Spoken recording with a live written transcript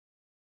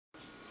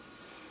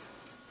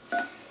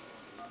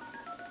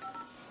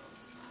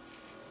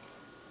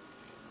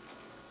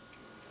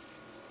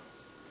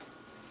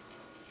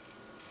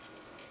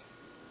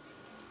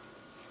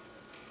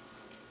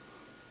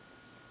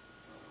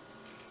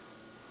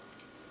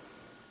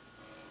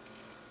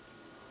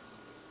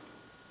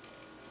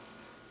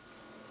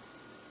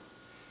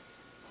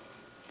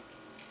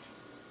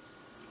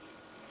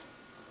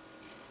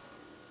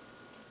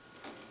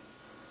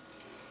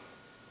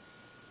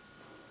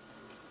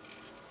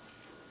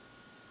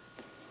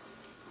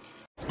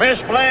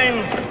Miss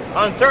Blaine,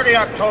 on 30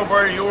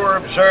 October, you were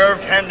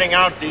observed handing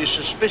out these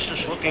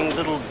suspicious-looking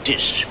little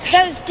discs.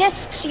 Those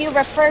discs you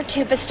refer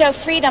to bestow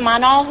freedom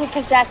on all who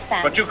possess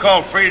them. What you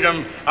call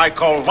freedom, I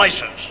call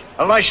license.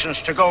 A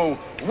license to go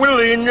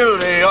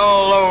willy-nilly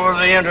all over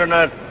the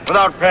internet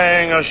without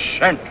paying a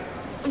cent.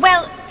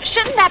 Well,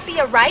 shouldn't that be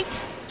a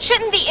right?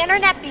 Shouldn't the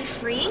internet be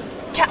free?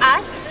 To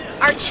us,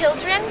 our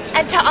children,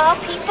 and to all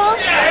people?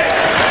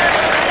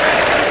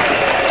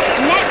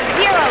 Net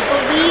Zero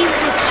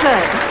believes it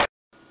should.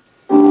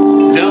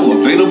 Now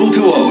available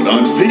to own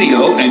on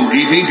video and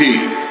DVD.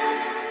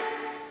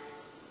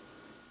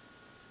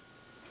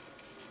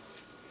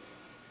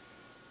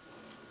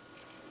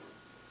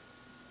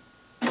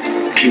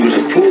 She was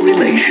a poor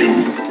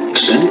relation,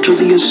 sent to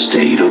the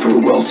estate of her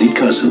wealthy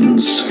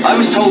cousins. I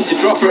was told to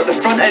drop her at the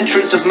front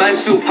entrance of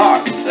Mansfield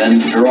Park. Then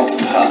drop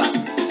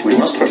her. We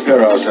must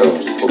prepare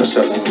ourselves for the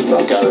sudden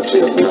vulgarity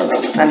of murder.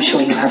 I'm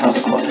sure you have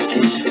other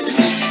qualities.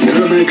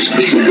 Miramax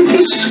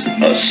presents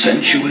a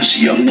sensuous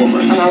young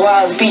woman. I'm a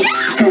wild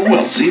beast. Her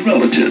wealthy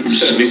relatives.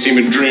 Certainly seem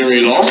a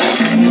dreary lot.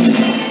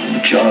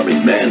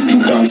 Charming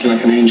men. Dancing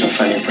like an angel,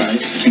 Fanny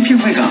Price. Keep your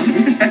wig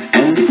on.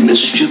 And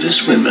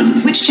mischievous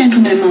women. Which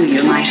gentleman among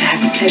you am I to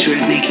have the pleasure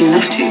of making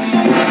love to?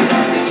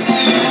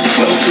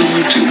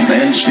 Welcome to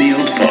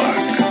Mansfield Park.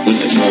 Would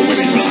that more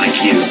women were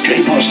like you?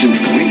 Jane Austen's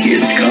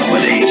wicked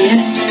comedy.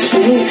 Yes,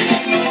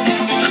 please.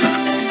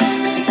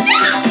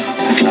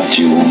 I've loved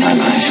you all my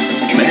life.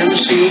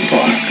 Mansfield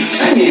Park.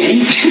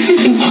 Fanny?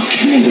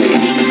 Okay.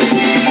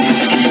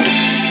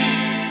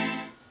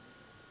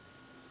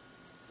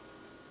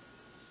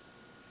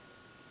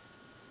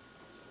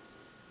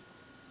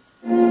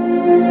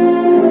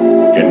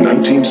 In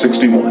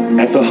 1961,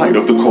 at the height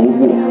of the Cold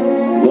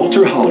War,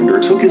 Walter Hollander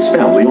took his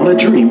family on a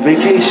dream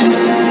vacation.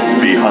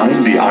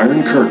 Behind the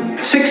Iron Curtain.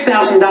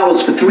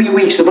 $6,000 for 3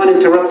 weeks of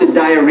uninterrupted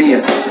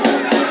diarrhea.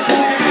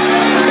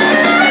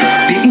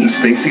 The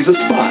East thinks he's a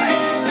spy.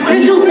 What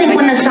did you think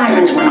when the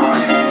sirens went off?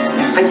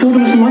 I thought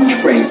it was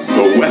lunch break.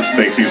 The West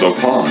thinks he's a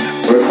pawn.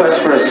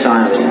 Request for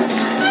asylum.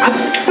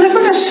 What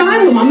about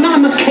asylum?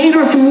 I'm a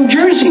caterer from New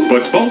Jersey.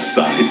 But both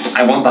sides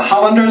I want the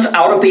Hollanders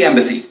out of the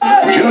embassy.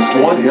 just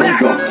want him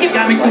gone. You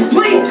got me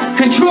complete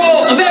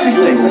control of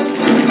everything.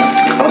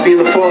 I'll be in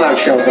the fallout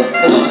shelter.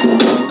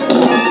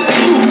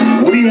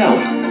 Woody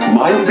Allen,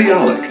 Mayim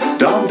Bialik,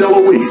 Dom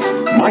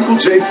DeLuise, Michael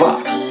J.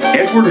 Fox,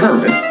 Edward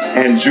Herman,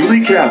 and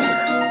Julie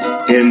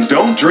Kavner in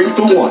Don't Drink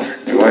the Water.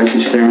 Why is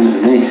he staring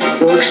at me?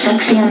 You look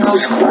sexy in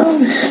those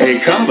clothes. A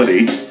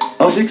comedy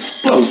of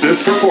explosive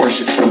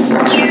proportions.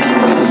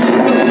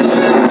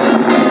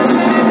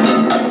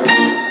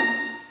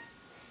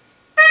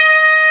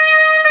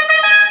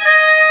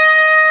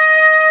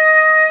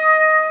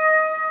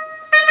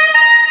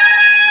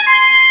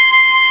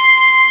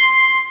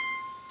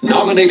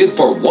 Nominated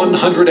for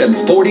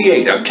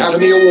 148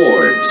 Academy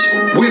Awards.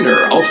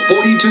 Winner of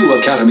 42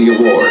 Academy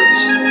Awards.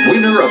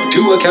 Winner of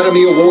 2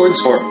 Academy Awards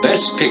for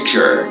Best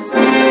Picture.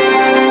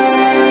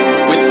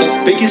 With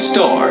the biggest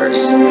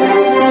stars.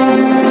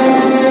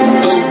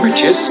 The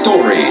richest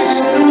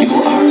stories. You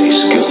are a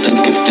skilled and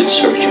gifted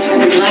surgeon.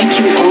 We'd like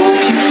you all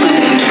to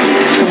play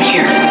from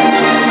here.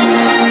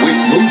 With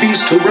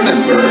movies to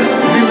remember,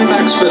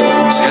 Miramax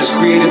Films has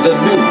created the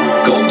new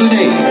golden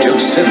age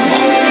of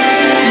cinema.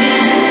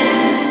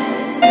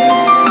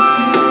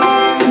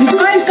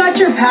 Got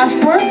your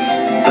passports?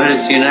 But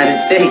it's the United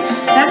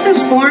States. That's as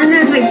foreign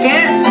as it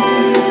gets.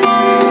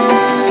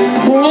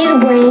 You need a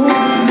brain,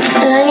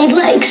 and I need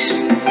legs.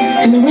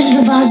 And the Wizard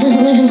of Oz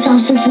doesn't live in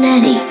South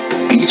Cincinnati.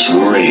 Each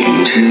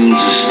reign tells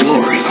a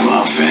story of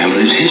our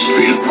family's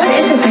history. What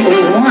is it that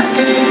you want?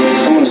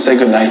 Someone to say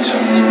goodnight to.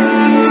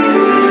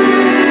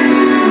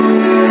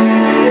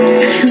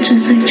 I feel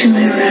just like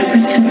Julia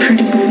Roberts in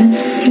Pretty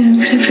Woman,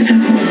 except for that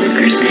whole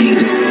hooker thing.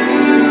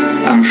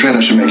 I'm afraid I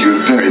should make you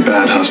a very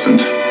bad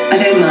husband. I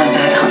don't mind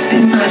bad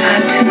husbands. I've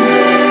had two.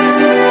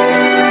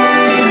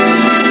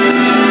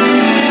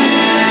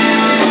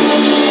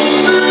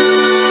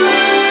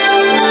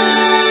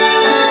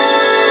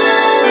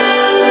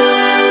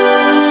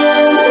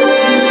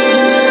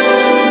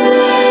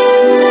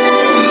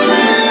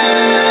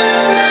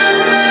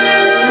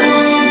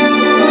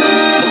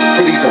 Look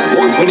for these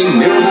award-winning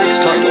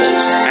Miramax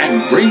titles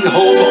and bring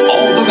home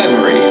all the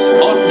memories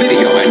on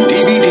video and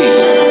DVD.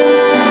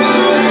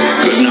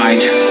 Good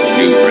night,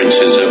 you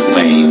princes of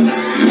Maine,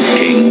 you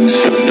kings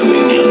of New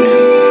England.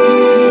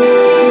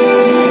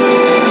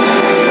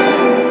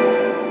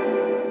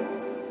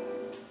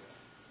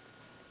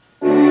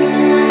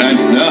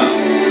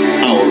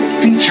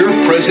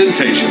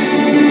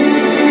 presentation.